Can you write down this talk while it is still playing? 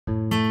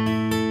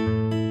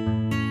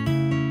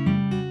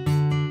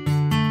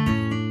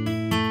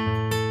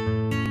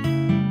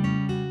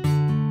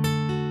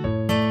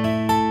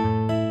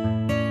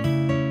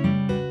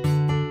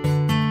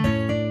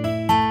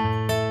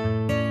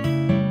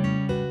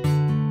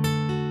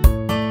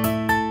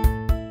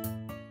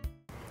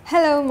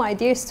Hello, my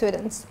dear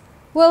students.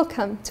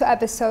 Welcome to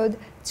episode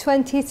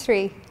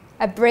 23,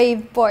 A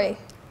Brave Boy.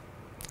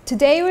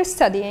 Today we're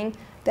studying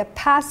the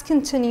past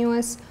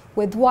continuous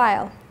with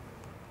while.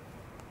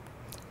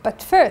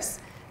 But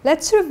first,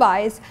 let's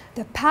revise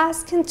the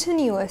past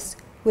continuous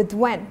with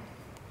when.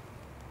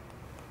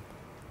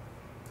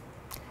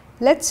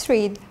 Let's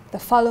read the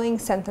following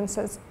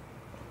sentences.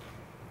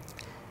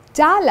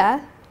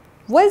 Dala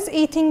was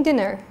eating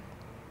dinner.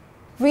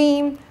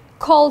 Reem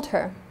called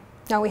her.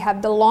 Now we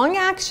have the long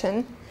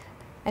action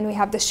and we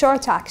have the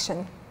short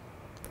action.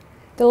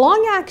 The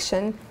long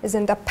action is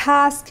in the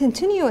past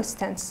continuous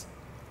tense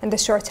and the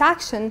short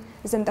action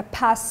is in the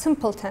past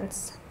simple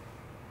tense.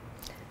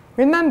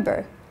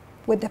 Remember,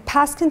 with the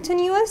past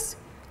continuous,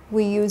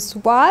 we use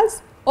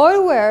was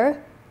or were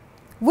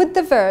with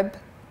the verb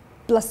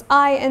plus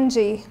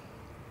ing.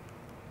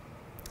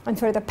 And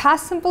for the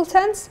past simple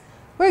tense,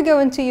 we're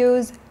going to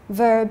use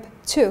verb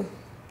to.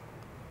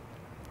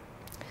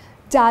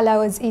 Dala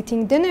was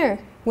eating dinner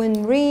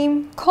when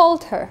Reem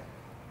called her.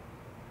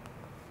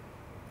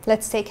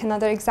 Let's take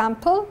another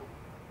example.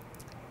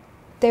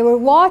 They were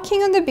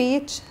walking on the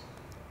beach.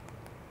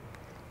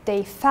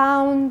 They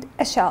found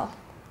a shell.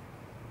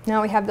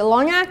 Now we have the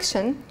long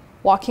action,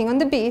 walking on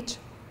the beach,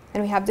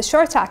 and we have the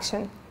short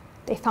action,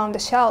 they found a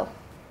shell.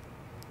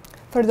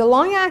 For the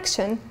long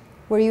action,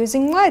 we're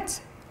using what?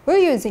 We're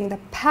using the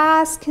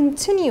past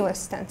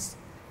continuous tense.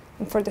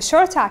 And for the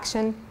short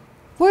action,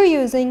 we're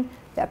using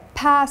the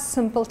past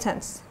simple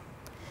tense.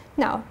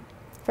 Now,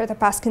 for the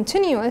past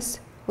continuous,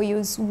 we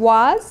use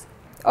was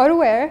or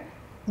were.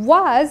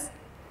 Was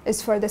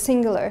is for the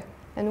singular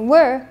and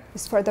were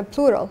is for the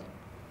plural,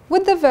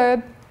 with the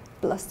verb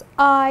plus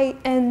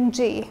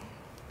ing.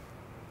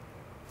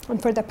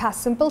 And for the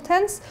past simple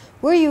tense,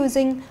 we're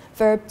using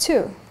verb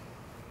to.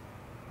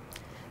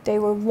 They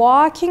were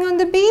walking on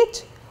the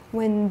beach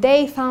when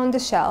they found the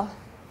shell.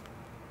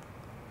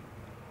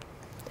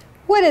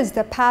 What is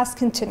the past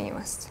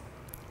continuous?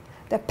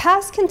 The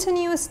past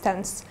continuous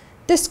tense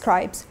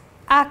describes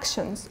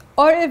actions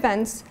or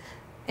events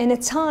in a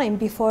time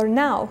before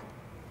now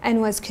and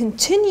was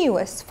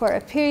continuous for a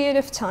period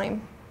of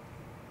time.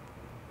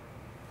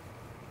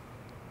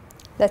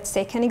 Let's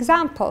take an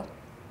example.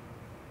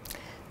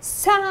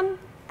 Sam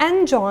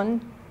and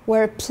John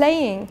were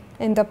playing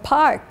in the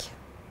park.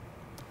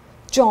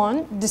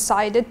 John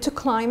decided to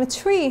climb a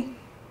tree.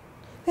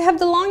 We have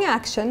the long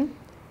action,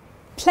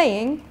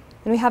 playing,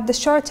 and we have the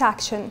short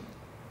action,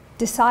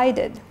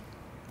 decided.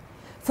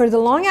 For the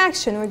long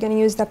action, we're going to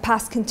use the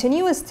past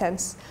continuous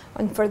tense,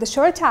 and for the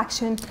short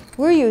action,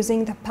 we're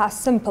using the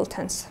past simple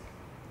tense.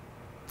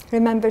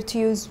 Remember to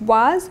use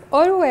was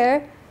or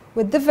were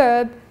with the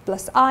verb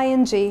plus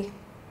ing.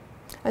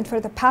 And for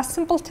the past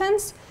simple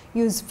tense,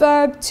 use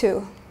verb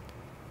to.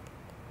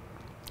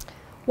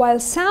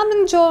 While Sam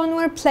and John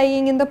were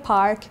playing in the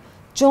park,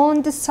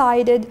 John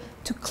decided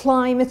to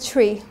climb a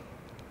tree.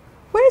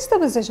 Where is the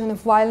position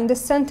of while in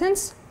this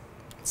sentence?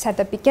 It's at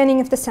the beginning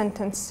of the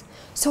sentence.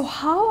 So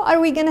how are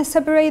we going to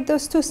separate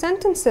those two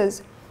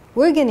sentences?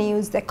 We're going to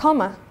use the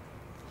comma.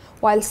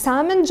 While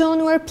Sam and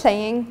John were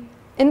playing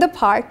in the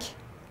park,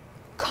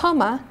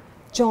 comma,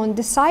 John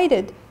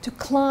decided to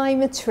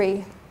climb a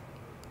tree.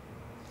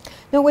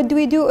 Now what do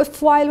we do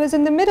if while was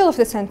in the middle of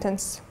the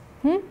sentence?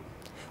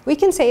 We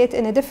can say it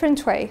in a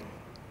different way.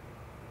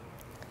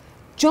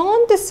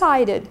 John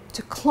decided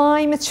to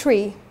climb a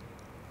tree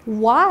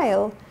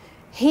while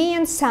he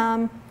and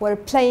Sam were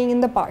playing in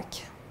the park.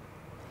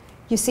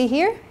 You see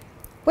here?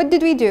 What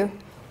did we do?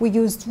 We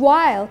used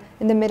while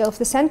in the middle of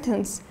the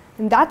sentence,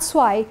 and that's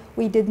why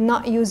we did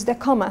not use the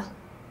comma.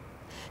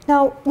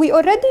 Now, we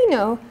already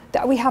know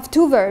that we have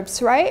two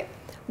verbs, right?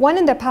 One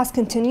in the past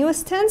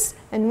continuous tense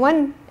and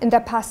one in the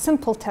past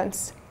simple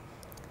tense.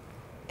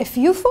 If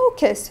you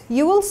focus,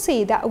 you will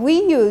see that we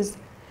use,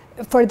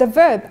 for the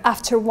verb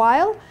after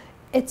while,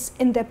 it's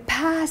in the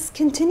past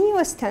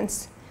continuous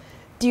tense.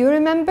 Do you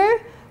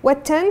remember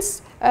what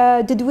tense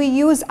did we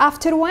use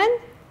after when?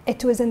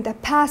 It was in the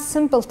past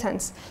simple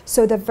tense.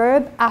 So the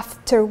verb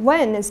after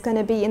when is going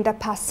to be in the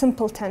past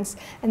simple tense,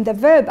 and the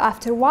verb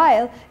after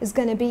while is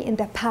going to be in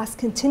the past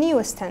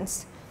continuous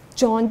tense.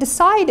 John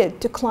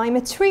decided to climb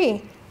a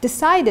tree.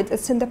 Decided,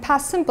 it's in the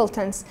past simple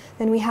tense.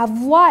 Then we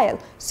have while.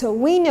 So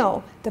we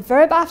know the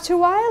verb after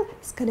while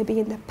is going to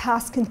be in the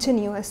past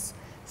continuous.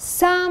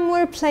 Sam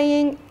were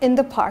playing in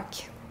the park.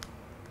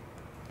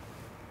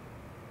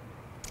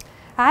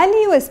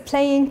 Ali was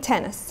playing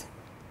tennis.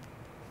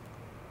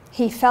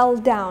 He fell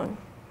down.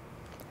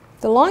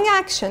 The long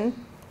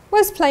action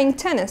was playing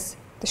tennis.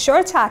 The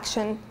short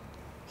action,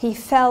 he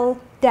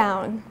fell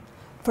down.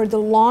 For the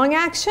long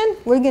action,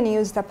 we're going to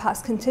use the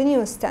past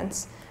continuous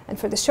tense. And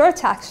for the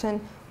short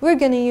action, we're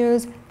going to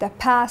use the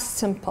past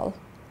simple.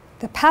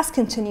 The past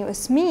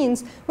continuous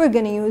means we're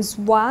going to use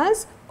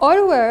was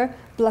or were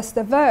plus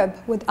the verb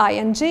with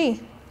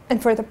ing. And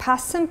for the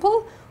past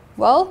simple,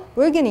 well,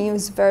 we're going to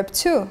use verb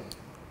to.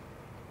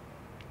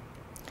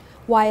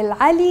 While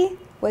Ali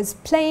was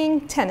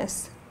playing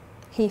tennis,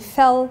 he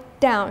fell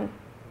down.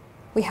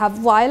 We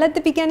have while at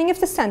the beginning of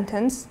the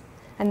sentence,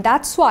 and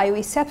that's why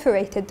we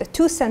separated the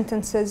two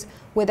sentences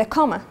with a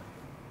comma.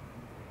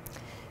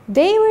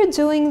 They were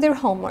doing their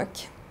homework.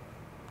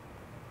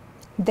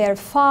 Their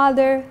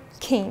father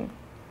came.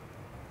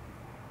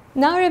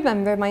 Now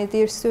remember, my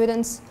dear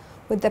students,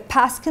 with the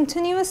past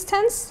continuous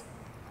tense,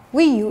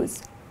 we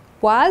use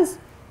was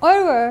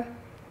or were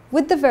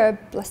with the verb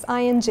plus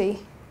ing.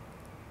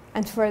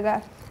 And for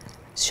the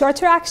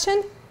shorter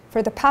action,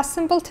 for the past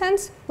simple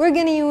tense, we're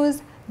going to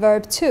use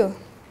verb to.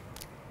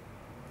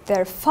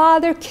 Their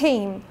father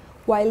came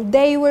while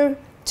they were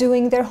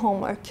doing their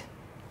homework.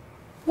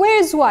 Where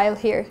is while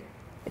here?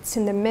 It's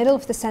in the middle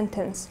of the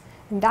sentence.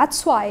 And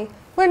that's why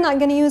we're not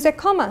going to use a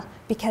comma,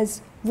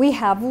 because we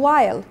have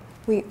while.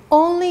 We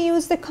only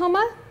use the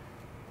comma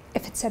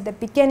if it's at the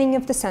beginning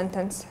of the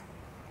sentence.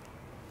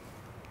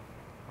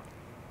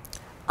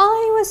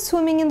 I was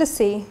swimming in the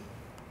sea.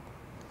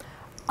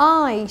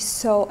 I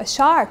saw a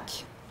shark.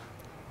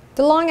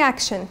 The long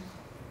action,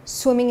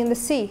 swimming in the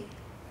sea.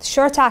 The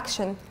short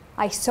action,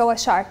 I saw a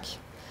shark.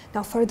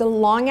 Now for the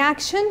long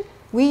action,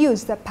 we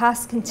use the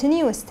past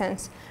continuous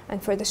tense.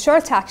 And for the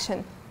short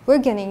action, we're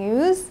going to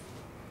use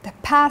the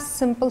past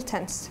simple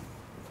tense.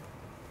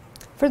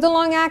 For the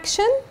long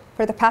action,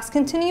 for the past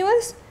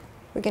continuous,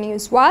 we're going to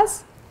use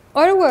was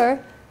or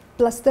were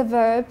plus the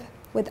verb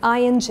with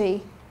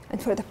ing.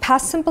 And for the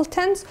past simple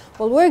tense,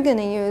 well, we're going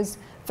to use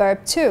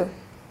verb to.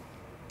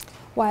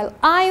 While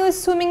I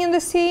was swimming in the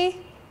sea,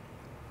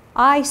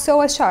 I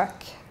saw a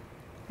shark.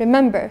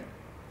 Remember,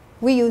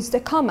 we used a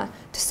comma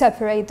to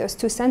separate those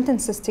two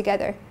sentences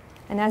together.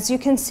 And as you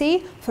can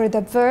see, for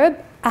the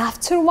verb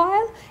after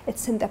while,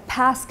 it's in the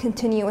past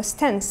continuous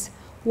tense.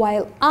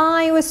 While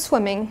I was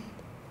swimming.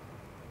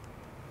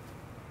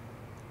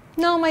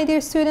 Now, my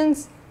dear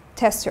students,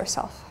 test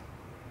yourself.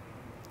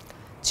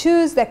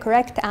 Choose the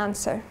correct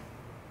answer.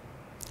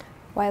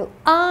 While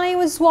I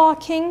was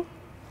walking,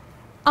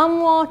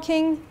 I'm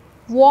walking,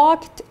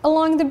 walked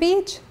along the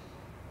beach,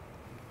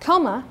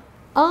 comma,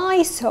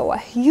 I saw a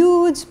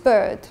huge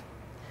bird.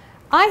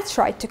 I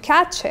tried to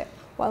catch it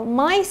while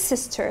my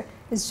sister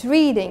was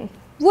reading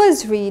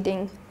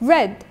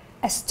read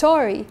a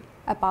story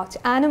about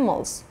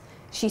animals.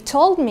 She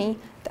told me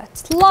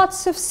that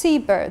lots of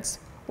seabirds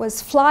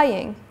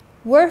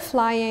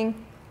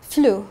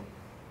flew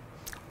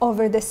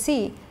over the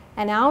sea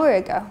an hour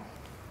ago.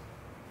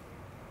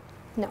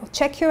 Now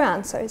check your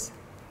answers.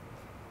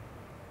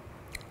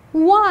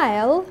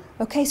 While,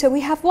 okay, so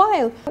we have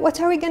while. What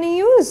are we going to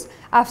use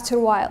after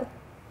while?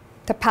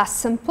 The past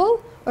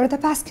simple or the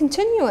past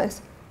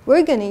continuous?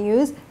 We're going to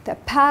use the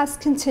past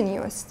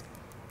continuous.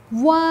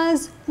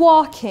 Was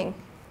walking.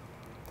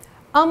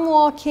 I'm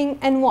walking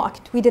and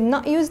walked. We did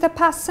not use the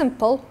past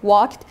simple,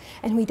 walked,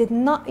 and we did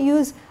not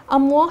use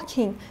I'm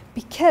walking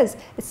because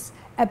it's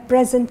a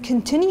present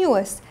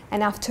continuous.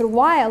 And after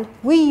while,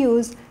 we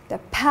use the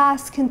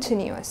past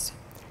continuous.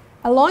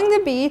 Along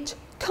the beach,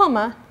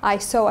 comma, I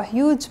saw a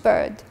huge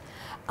bird.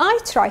 I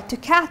tried to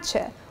catch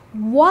it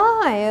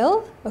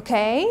while,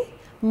 okay,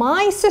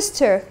 my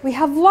sister, we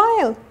have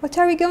while. What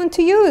are we going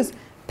to use?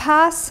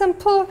 Past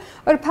simple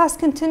or past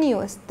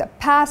continuous? The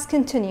past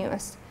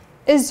continuous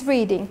is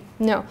reading.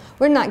 No,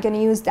 we're not going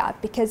to use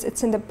that because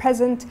it's in the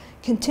present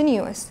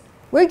continuous.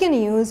 We're going to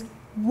use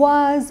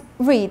was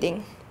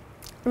reading.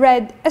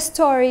 Read a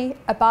story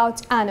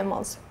about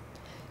animals.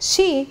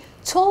 She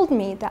told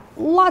me that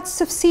lots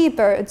of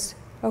seabirds,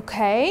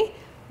 okay,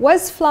 were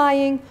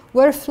flying,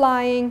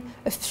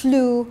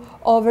 flew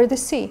over the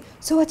sea.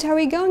 So what are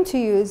we going to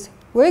use?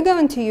 We're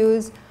going to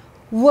use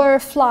were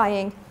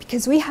flying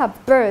because we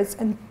have birds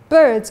and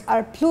birds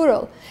are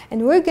plural,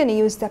 and we're going to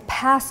use the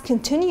past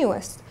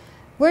continuous.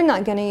 We're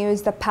not going to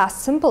use the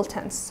past simple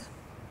tense.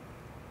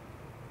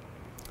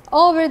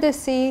 Over the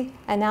sea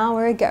an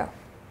hour ago.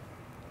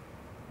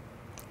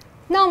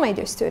 Now, my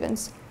dear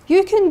students,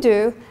 you can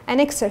do an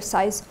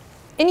exercise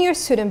in your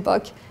student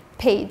book,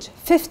 page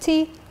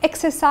 50,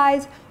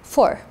 exercise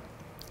 4.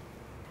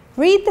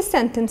 Read the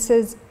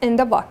sentences in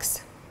the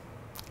box.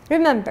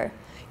 Remember,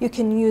 you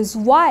can use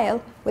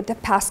while with the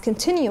past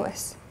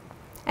continuous.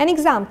 An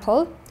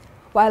example,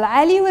 while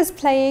Ali was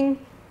playing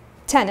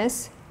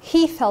tennis,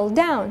 he fell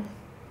down.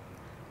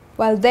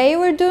 While they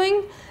were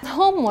doing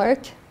homework,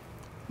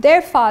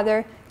 their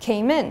father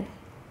came in.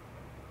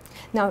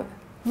 Now,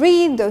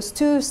 read those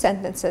two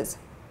sentences.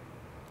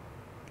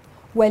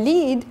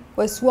 Walid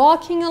was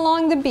walking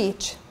along the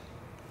beach.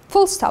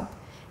 Full stop.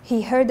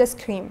 He heard a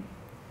scream.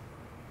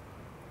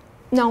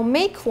 Now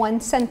make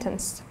one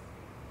sentence.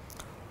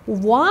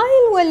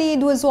 While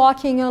Walid was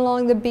walking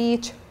along the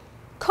beach,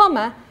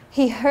 comma,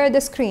 he heard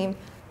a scream.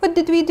 What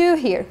did we do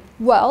here?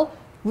 Well,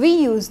 we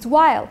used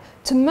while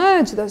to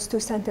merge those two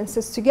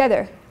sentences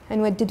together.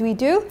 And what did we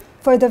do?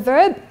 For the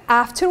verb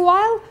after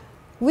while,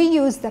 we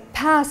used the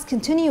past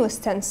continuous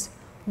tense.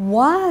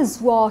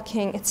 Was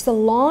walking, it's the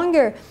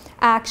longer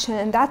action,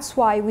 and that's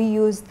why we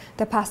used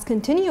the past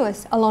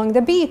continuous along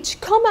the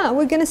beach, comma,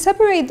 we're going to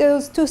separate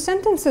those two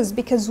sentences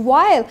because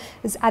while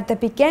is at the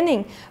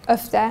beginning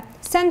of the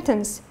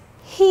sentence.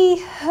 He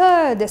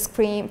heard a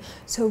scream,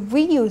 so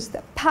we use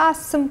the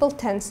past simple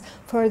tense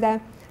for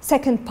the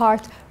second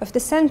part of the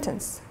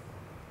sentence.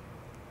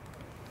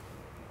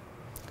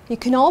 You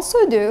can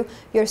also do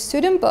your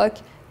student book,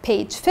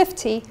 page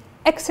 50,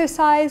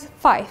 exercise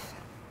 5.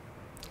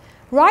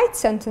 Write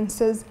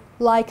sentences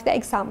like the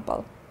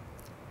example.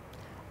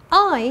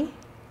 I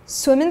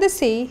swim in the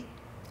sea.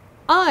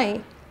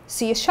 I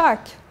see a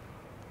shark.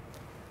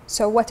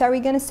 So what are we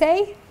going to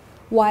say?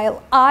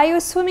 While I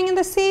was swimming in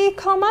the sea,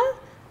 comma,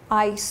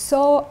 I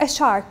saw a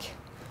shark.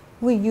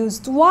 We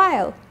used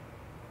while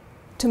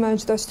to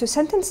merge those two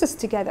sentences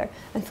together.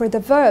 And for the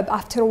verb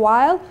after a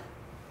while,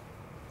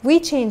 we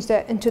changed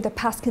it into the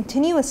past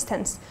continuous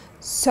tense.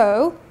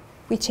 So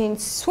we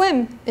changed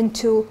swim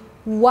into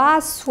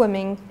was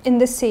swimming in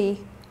the sea,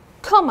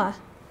 comma,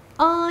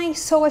 I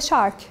saw a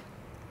shark.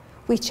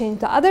 We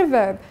changed the other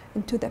verb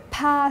into the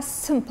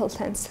past simple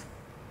tense.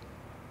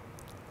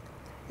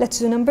 Let's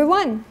do number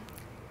 1.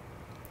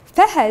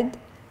 Fahad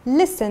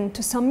listened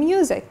to some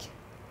music.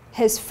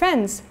 His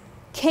friends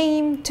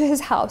came to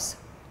his house.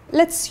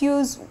 Let's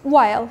use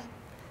while.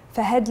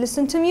 Fahad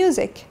listened to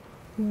music.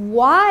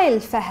 While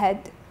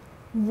Fahad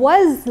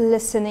was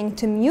listening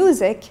to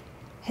music,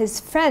 his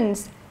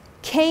friends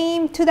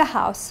came to the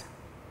house.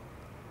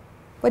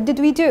 What did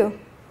we do?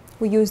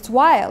 We used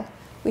while.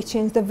 We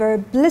changed the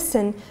verb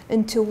listen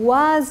into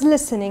was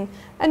listening.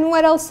 And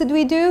what else did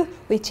we do?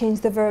 We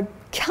changed the verb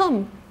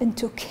come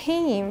into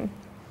came.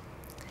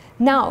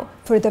 Now,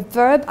 for the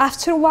verb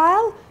after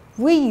while,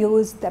 we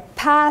use the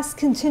past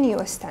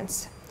continuous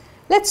tense.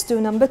 Let's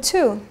do number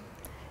 2.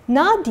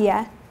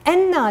 Nadia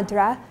and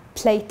Nadra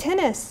play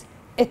tennis.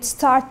 It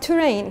started to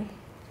rain.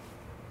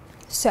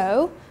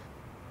 So,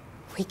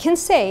 we can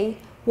say,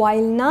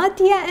 while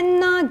Nadia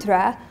and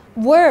Nadra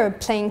were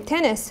playing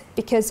tennis,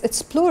 because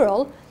it's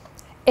plural,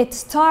 it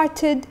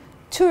started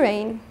to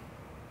rain.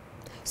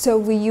 So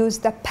we use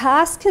the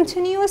past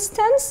continuous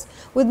tense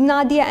with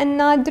Nadia and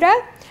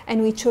Nadra,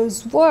 and we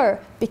chose were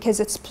because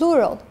it's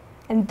plural.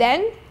 And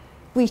then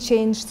we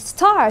changed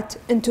start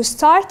into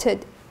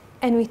started,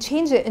 and we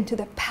changed it into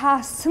the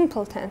past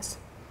simple tense.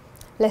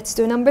 Let's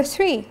do number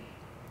 3.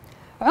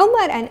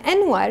 Umar and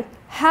Anwar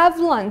have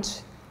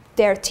lunch.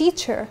 Their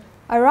teacher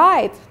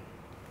arrived.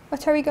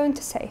 What are we going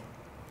to say?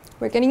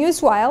 We're going to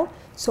use while.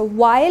 So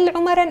while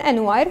Umar and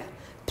Anwar,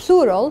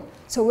 plural,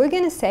 so we're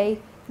going to say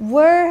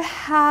were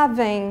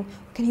having,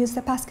 we can use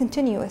the past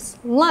continuous,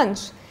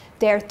 lunch.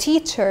 Their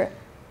teacher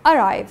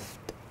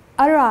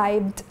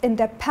arrived in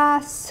the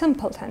past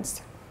simple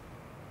tense.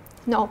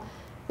 Now,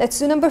 let's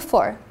do number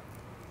 4.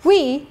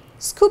 We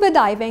scuba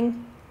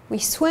diving, we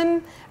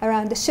swim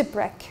around the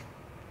shipwreck.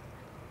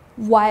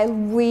 While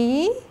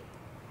we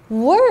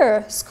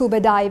were scuba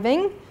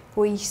diving,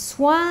 we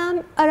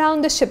swam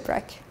around the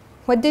shipwreck.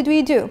 What did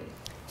we do?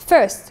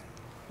 First,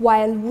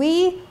 while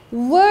we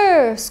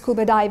were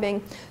scuba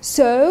diving,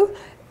 so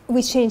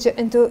we changed it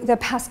into the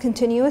past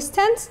continuous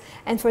tense,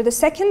 and for the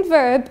second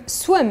verb,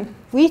 swim,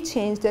 we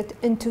changed it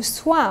into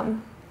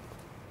swam.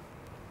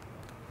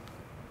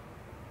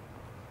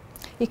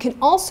 You can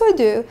also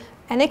do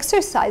an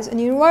exercise in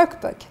your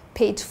workbook,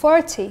 page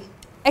 40,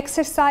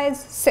 exercise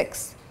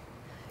 6.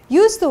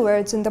 Use the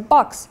words in the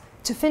box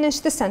to finish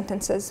the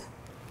sentences.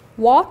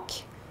 Walk,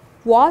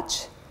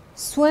 watch,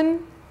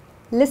 swim,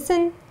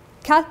 listen,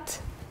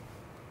 cut.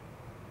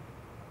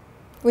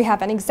 We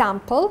have an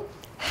example.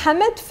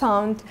 Hamid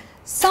found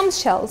some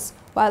shells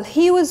while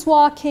he was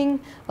walking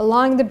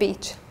along the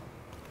beach.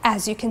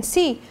 As you can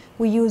see,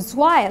 we used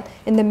while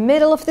in the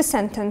middle of the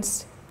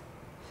sentence.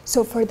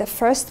 So for the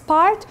first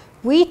part,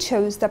 we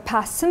chose the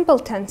past simple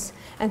tense,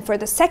 and for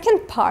the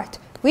second part,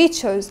 we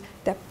chose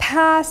the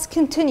past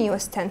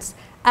continuous tense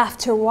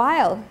after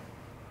while.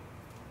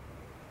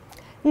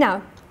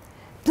 Now,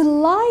 the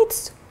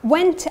lights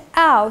went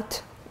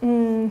out.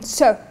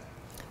 So,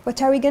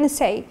 what are we going to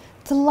say?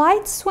 The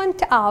lights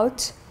went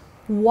out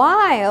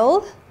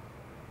while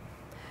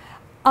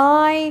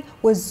I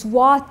was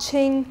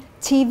watching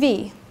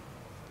TV.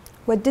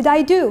 What did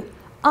I do?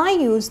 I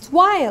used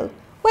while.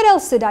 What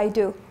else did I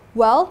do?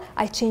 Well,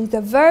 I changed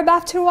the verb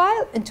after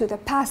while into the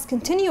past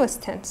continuous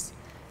tense.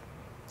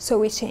 So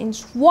we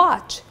changed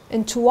watch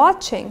into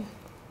watching.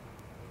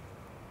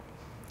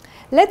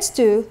 Let's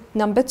do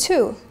number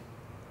 2.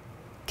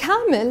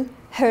 Kamil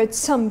heard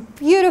some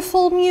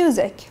beautiful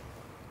music.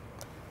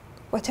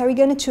 What are we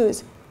going to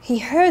choose? He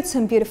heard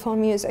some beautiful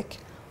music.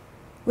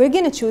 We're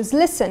going to choose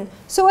listen.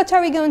 So what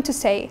are we going to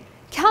say?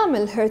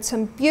 Kamil heard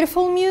some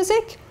beautiful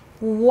music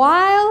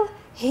while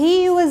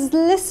he was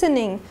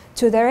listening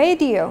to the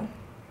radio.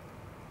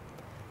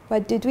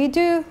 What did we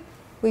do?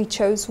 We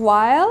chose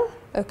while,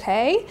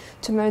 okay,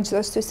 to merge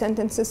those two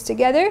sentences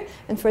together.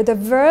 And for the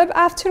verb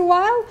after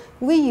while,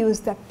 we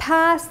used the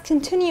past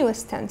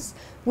continuous tense.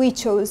 We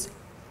chose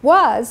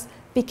was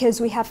because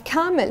we have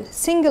Kamil,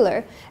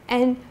 singular,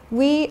 and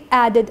we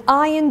added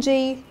ing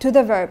to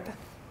the verb.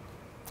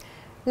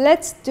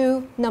 Let's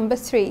do number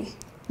 3.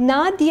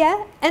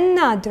 Nadia and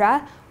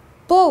Nadra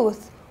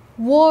both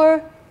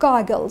wore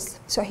goggles.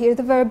 So here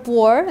the verb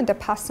wore in the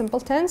past simple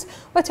tense.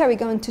 What are we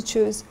going to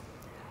choose?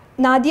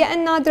 Nadia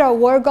and Nadra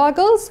wore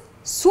goggles.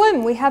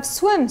 Swim, we have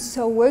swim.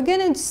 So we're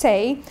going to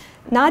say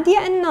Nadia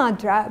and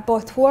Nadra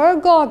both wore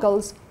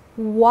goggles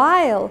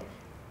while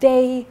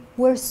they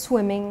were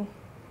swimming.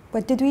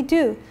 What did we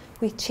do?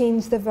 We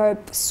changed the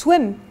verb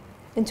swim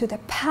into the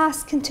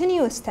past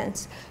continuous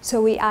tense.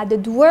 So we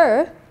added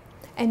were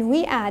and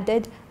we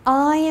added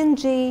ing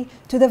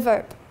to the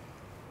verb.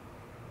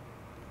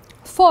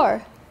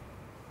 4.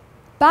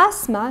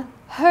 Basma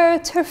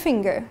hurt her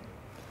finger.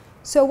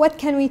 So what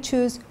can we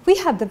choose? We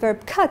have the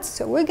verb cut,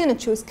 so we're going to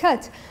choose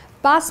cut.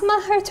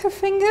 Basma hurt her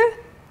finger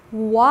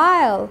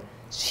while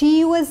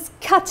she was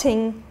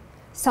cutting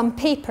some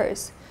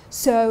papers.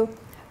 So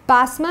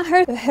Basma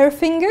hurt her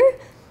finger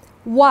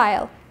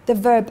while. The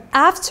verb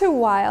after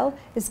while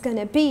is going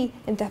to be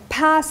in the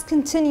past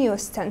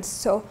continuous tense.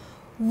 So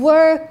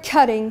were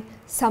cutting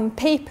some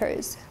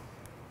papers.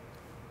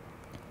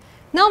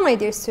 Now, my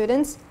dear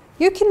students,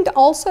 you can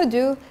also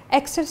do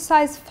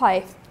exercise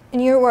 5 in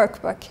your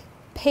workbook,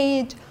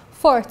 page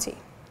 40.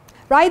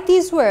 Write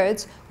these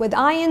words with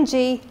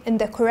ing in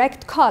the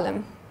correct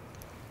column.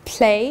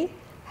 Play,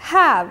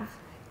 have,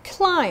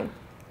 climb,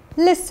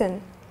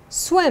 listen,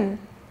 swim,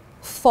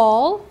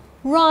 fall,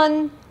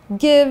 run,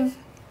 give,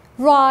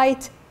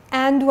 write,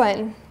 and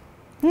when.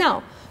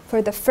 Now,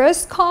 for the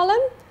first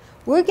column,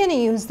 we're going to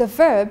use the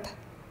verb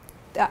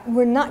that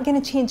we're not going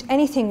to change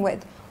anything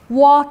with.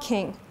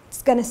 Walking,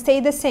 it's going to stay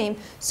the same.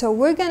 So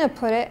we're going to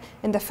put it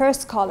in the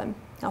first column.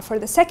 Now, for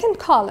the second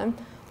column,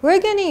 we're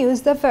going to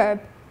use the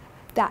verb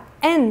that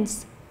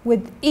ends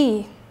with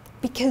E,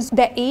 because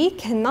the E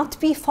cannot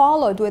be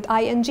followed with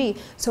ing.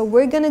 So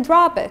we're going to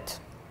drop it.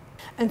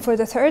 And for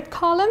the third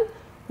column,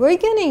 we're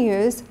going to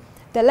use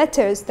the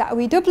letters that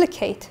we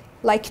duplicate,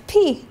 like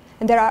P.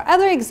 And there are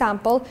other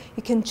examples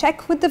you can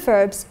check with the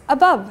verbs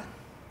above.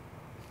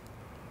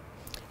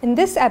 In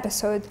this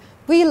episode,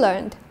 we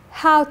learned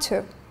how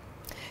to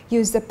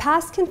use the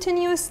past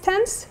continuous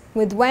tense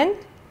with when,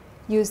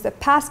 use the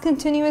past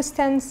continuous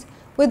tense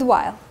with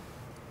while.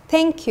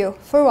 Thank you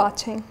for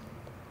watching.